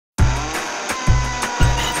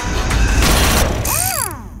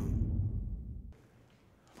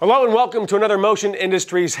Hello and welcome to another Motion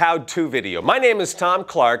Industries how-to video. My name is Tom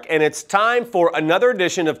Clark and it's time for another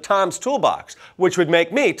edition of Tom's Toolbox, which would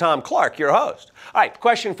make me, Tom Clark, your host. All right,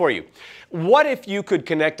 question for you. What if you could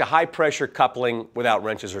connect a high-pressure coupling without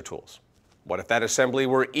wrenches or tools? What if that assembly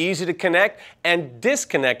were easy to connect and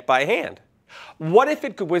disconnect by hand? What if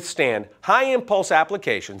it could withstand high-impulse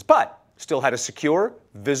applications, but still had a secure,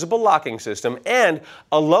 visible locking system and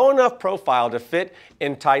a low enough profile to fit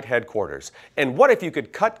in tight headquarters? And what if you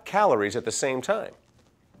could cut calories at the same time?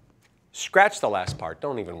 Scratch the last part.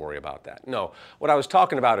 Don't even worry about that. No, what I was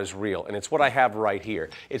talking about is real, and it's what I have right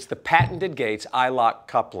here. It's the patented Gates iLok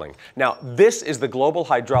coupling. Now, this is the global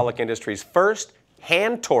hydraulic industry's first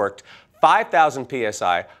hand-torqued 5,000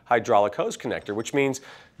 psi hydraulic hose connector, which means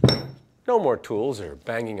no more tools or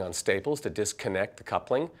banging on staples to disconnect the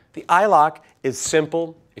coupling. The iLok is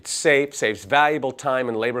simple, it's safe, saves valuable time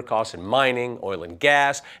and labor costs in mining, oil and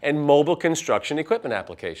gas, and mobile construction equipment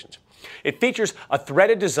applications. It features a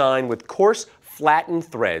threaded design with coarse, flattened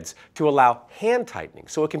threads to allow hand tightening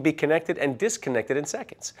so it can be connected and disconnected in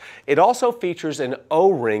seconds. It also features an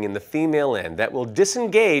O-ring in the female end that will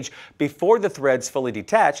disengage before the threads fully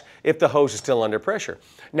detach if the hose is still under pressure.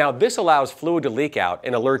 Now, this allows fluid to leak out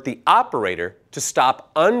and alert the operator to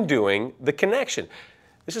stop undoing the connection.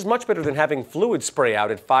 This is much better than having fluid spray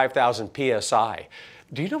out at 5,000 psi.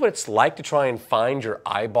 Do you know what it's like to try and find your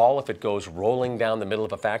eyeball if it goes rolling down the middle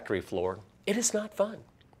of a factory floor? It is not fun.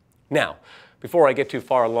 Now, before I get too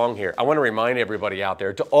far along here, I want to remind everybody out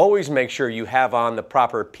there to always make sure you have on the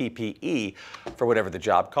proper PPE for whatever the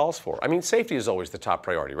job calls for. I mean, safety is always the top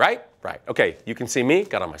priority, right? Right. Okay, you can see me,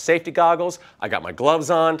 got on my safety goggles, I got my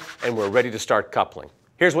gloves on, and we're ready to start coupling.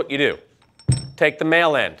 Here's what you do. Take the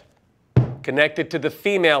male end, connect it to the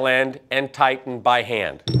female end, and tighten by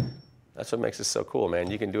hand. That's what makes this so cool,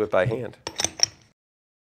 man. You can do it by hand.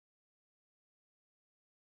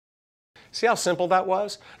 See how simple that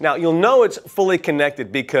was? Now, you'll know it's fully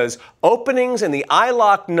connected because openings in the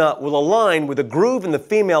iLok nut will align with a groove in the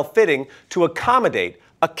female fitting to accommodate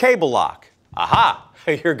a cable lock. Aha!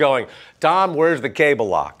 You're going, Tom, where's the cable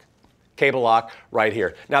lock? Cable lock right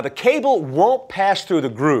here. Now, the cable won't pass through the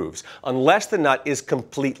grooves unless the nut is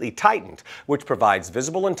completely tightened, which provides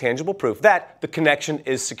visible and tangible proof that the connection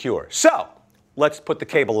is secure. So, let's put the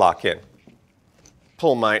cable lock in.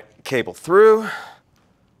 Pull my cable through.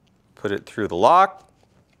 Put it through the lock,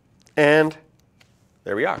 and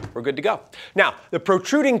there we are. We're good to go. Now, the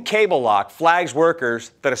protruding cable lock flags workers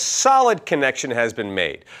that a solid connection has been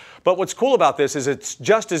made. But what's cool about this is it's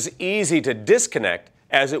just as easy to disconnect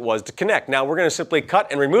as it was to connect. Now, we're going to simply cut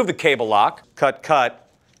and remove the cable lock. Cut, cut.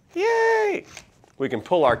 Yay! We can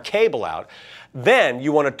pull our cable out. Then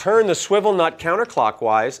you want to turn the swivel nut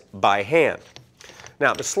counterclockwise by hand.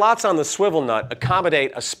 Now, the slots on the swivel nut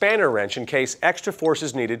accommodate a spanner wrench in case extra force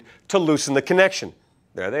is needed to loosen the connection.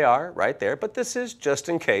 There they are, right there, but this is just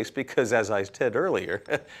in case because, as I said earlier,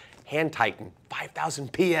 hand tighten, 5,000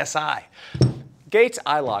 psi. Gates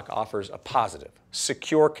iLok offers a positive,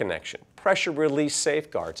 secure connection, pressure release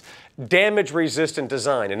safeguards, damage-resistant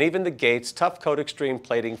design, and even the Gates Tough Coat Extreme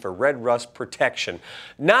plating for red rust protection.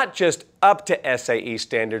 Not just up to SAE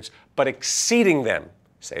standards, but exceeding them.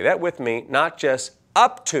 Say that with me, not just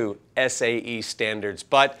up to SAE standards,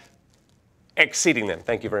 but exceeding them.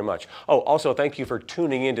 Thank you very much. Oh, also thank you for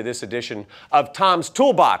tuning into this edition of Tom's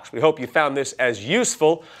Toolbox. We hope you found this as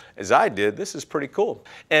useful as I did. This is pretty cool.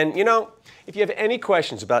 And you know, if you have any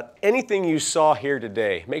questions about anything you saw here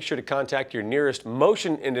today, make sure to contact your nearest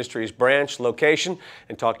Motion Industries branch location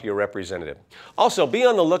and talk to your representative. Also, be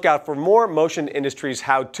on the lookout for more Motion Industries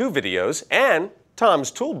how-to videos and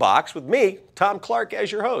Tom's Toolbox with me, Tom Clark, as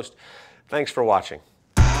your host. Thanks for watching.